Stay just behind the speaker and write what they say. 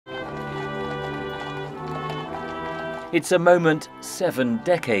It's a moment 7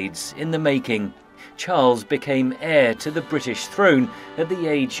 decades in the making. Charles became heir to the British throne at the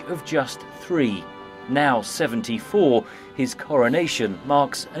age of just 3. Now 74, his coronation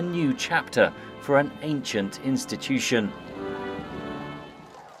marks a new chapter for an ancient institution.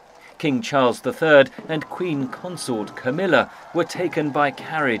 King Charles III and Queen Consort Camilla were taken by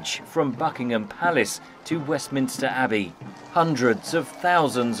carriage from Buckingham Palace to Westminster Abbey. Hundreds of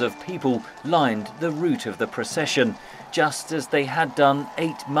thousands of people lined the route of the procession, just as they had done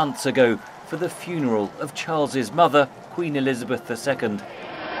 8 months ago for the funeral of Charles's mother, Queen Elizabeth II.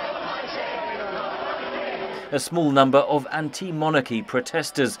 A small number of anti-monarchy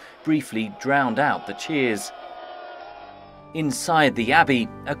protesters briefly drowned out the cheers. Inside the Abbey,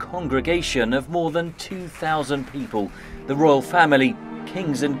 a congregation of more than 2,000 people, the royal family,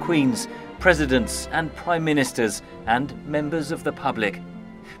 kings and queens, presidents and prime ministers, and members of the public.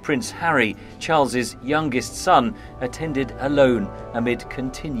 Prince Harry, Charles's youngest son, attended alone amid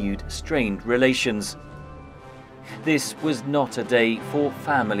continued strained relations. This was not a day for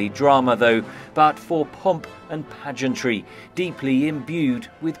family drama though, but for pomp and pageantry, deeply imbued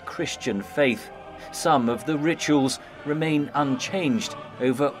with Christian faith. Some of the rituals remain unchanged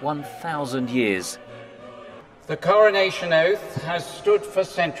over 1,000 years. The coronation oath has stood for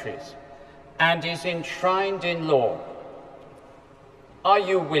centuries and is enshrined in law. Are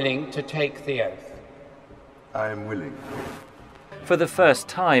you willing to take the oath? I am willing. For the first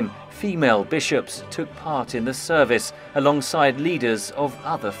time, female bishops took part in the service alongside leaders of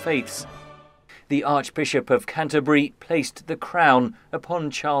other faiths. The Archbishop of Canterbury placed the crown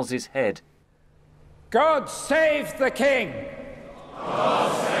upon Charles's head. God save the King!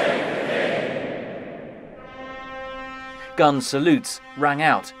 God save the King! Gun salutes rang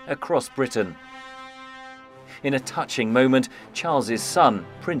out across Britain. In a touching moment, Charles's son,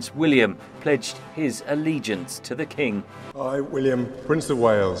 Prince William, pledged his allegiance to the King. I, William, Prince of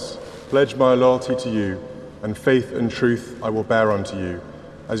Wales, pledge my loyalty to you, and faith and truth I will bear unto you,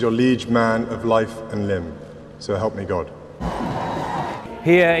 as your liege man of life and limb. So help me God.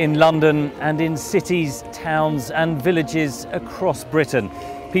 Here in London and in cities, towns and villages across Britain,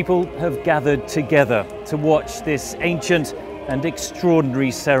 people have gathered together to watch this ancient and extraordinary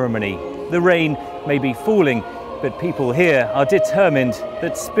ceremony. The rain may be falling, but people here are determined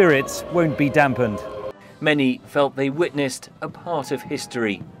that spirits won't be dampened. Many felt they witnessed a part of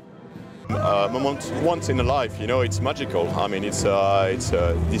history. Moment once in a life, you know, it's magical. I mean, it's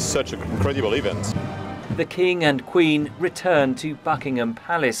such an incredible event. The King and Queen returned to Buckingham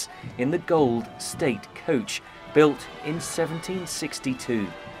Palace in the gold state coach, built in 1762.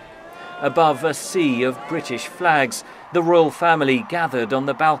 Above a sea of British flags, the royal family gathered on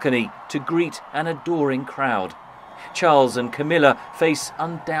the balcony to greet an adoring crowd. Charles and Camilla face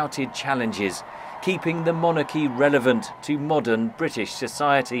undoubted challenges, keeping the monarchy relevant to modern British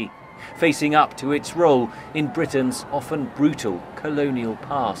society, facing up to its role in Britain's often brutal colonial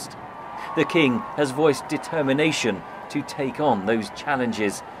past. The King has voiced determination to take on those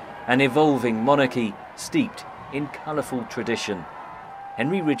challenges, an evolving monarchy steeped in colourful tradition.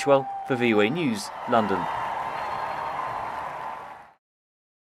 Henry Ridgwell for VOA News, London.